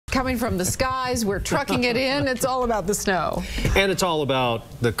coming from the skies. We're trucking it in. It's all about the snow. And it's all about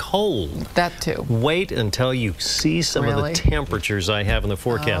the cold. That too. Wait until you see some of the temperatures I have in the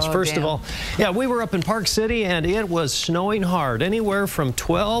forecast. First of all, yeah, we were up in Park City and it was snowing hard, anywhere from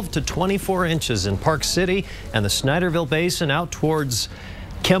 12 to 24 inches in Park City and the Snyderville Basin out towards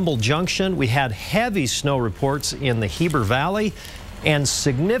Kimball Junction. We had heavy snow reports in the Heber Valley and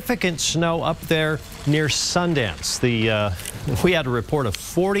significant snow up there near Sundance. We had a report of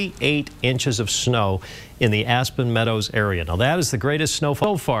 48 inches of snow in the Aspen Meadows area. Now that is the greatest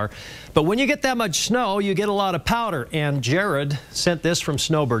snowfall so far, but when you get that much snow, you get a lot of powder. And Jared sent this from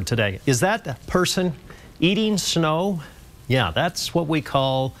Snowbird today. Is that a person eating snow? Yeah, that's what we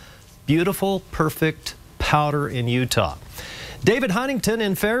call beautiful, perfect powder in Utah. David Huntington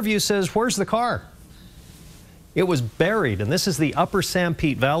in Fairview says, where's the car? It was buried, and this is the upper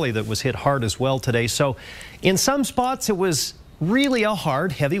Sanpete Valley that was hit hard as well today. So in some spots, it was really a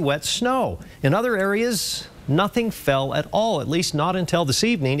hard, heavy, wet snow. In other areas, nothing fell at all, at least not until this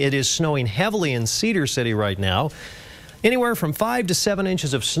evening. It is snowing heavily in Cedar City right now. Anywhere from 5 to 7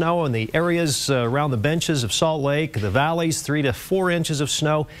 inches of snow in the areas around the benches of Salt Lake, the valleys, 3 to 4 inches of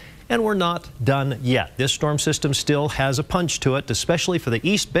snow. And we're not done yet. This storm system still has a punch to it, especially for the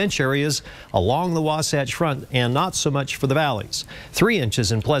east bench areas along the Wasatch Front, and not so much for the valleys. 3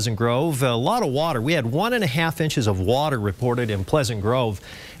 inches in Pleasant Grove, a lot of water. We had 1.5 inches of water reported in Pleasant Grove.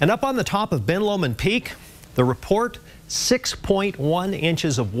 And up on the top of Ben Lomond Peak, the report, 6.1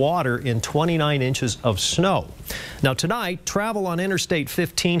 inches of water in 29 inches of snow. Now tonight, travel on Interstate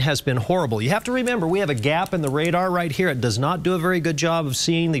 15 has been horrible. You have to remember, we have a gap in the radar right here. It does not do a very good job of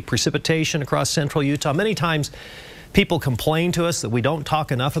seeing the precipitation across central Utah. Many times people complain to us that we don't talk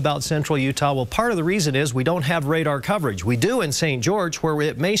enough about central Utah. Well, part of the reason is we don't have radar coverage. We do in St. George, where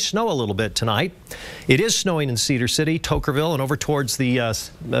it may snow a little bit tonight. It is snowing in Cedar City, Tokerville, and over towards the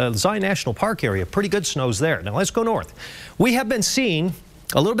Zion National Park area. Pretty good snows there. Now let's go north. We have been seeing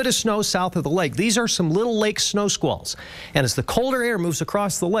a little bit of snow south of the lake. These are some little lake snow squalls. And as the colder air moves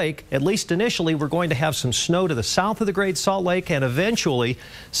across the lake, at least initially, we're going to have some snow to the south of the Great Salt Lake, and eventually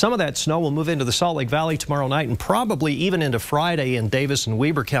some of that snow will move into the Salt Lake Valley tomorrow night and probably even into Friday in Davis and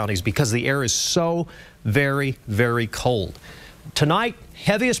Weber counties because the air is so very, very cold. Tonight,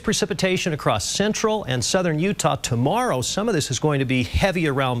 heaviest precipitation across central and southern Utah. Tomorrow, some of this is going to be heavy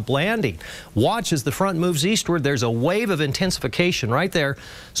around Blanding. Watch as the front moves eastward. There's a wave of intensification right there.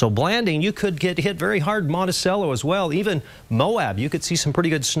 So Blanding, you could get hit very hard. Monticello as well. Even Moab, you could see some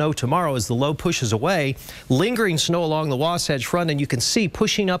pretty good snow tomorrow as the low pushes away. Lingering snow along the Wasatch Front, and you can see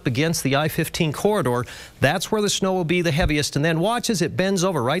pushing up against the I-15 corridor. That's where the snow will be the heaviest. And then watch as it bends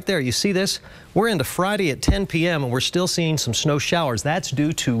over right there. You see this? We're into Friday at 10 p.m. and we're still seeing some snow showers. That's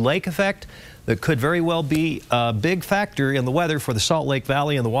due to lake effect that could very well be a big factor in the weather for the Salt Lake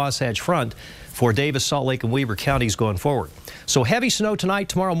Valley and the Wasatch Front for Davis, Salt Lake, and Weber counties going forward. So heavy snow tonight,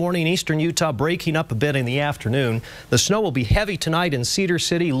 tomorrow morning, eastern Utah, breaking up a bit in the afternoon. The snow will be heavy tonight in Cedar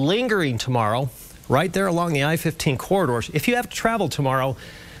City, lingering tomorrow right there along the I-15 corridors. If you have to travel tomorrow,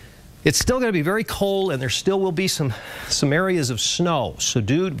 it's still going to be very cold, and there still will be some areas of snow. So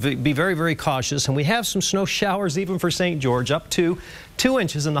do be very, very cautious. And we have some snow showers even for St. George, up to 2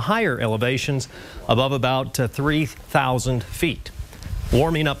 inches in the higher elevations above about 3,000 feet.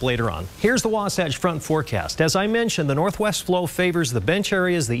 Warming up later on. Here's the Wasatch Front forecast. As I mentioned, the northwest flow favors the bench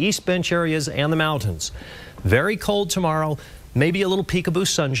areas, the east bench areas, and the mountains. Very cold tomorrow. Maybe a little peekaboo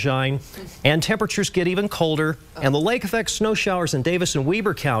sunshine, and temperatures get even colder, and the lake effect snow showers in Davis and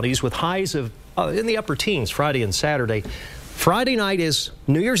Weber counties with highs of in the upper teens Friday and Saturday. Friday night is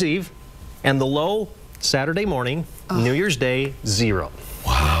New Year's Eve, and the low Saturday morning, New Year's Day, 0.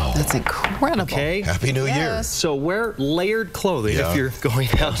 Wow. That's incredible. Okay. Happy New Year. So wear layered clothing if you're going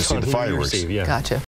out on New Year's Eve. Yeah. Gotcha.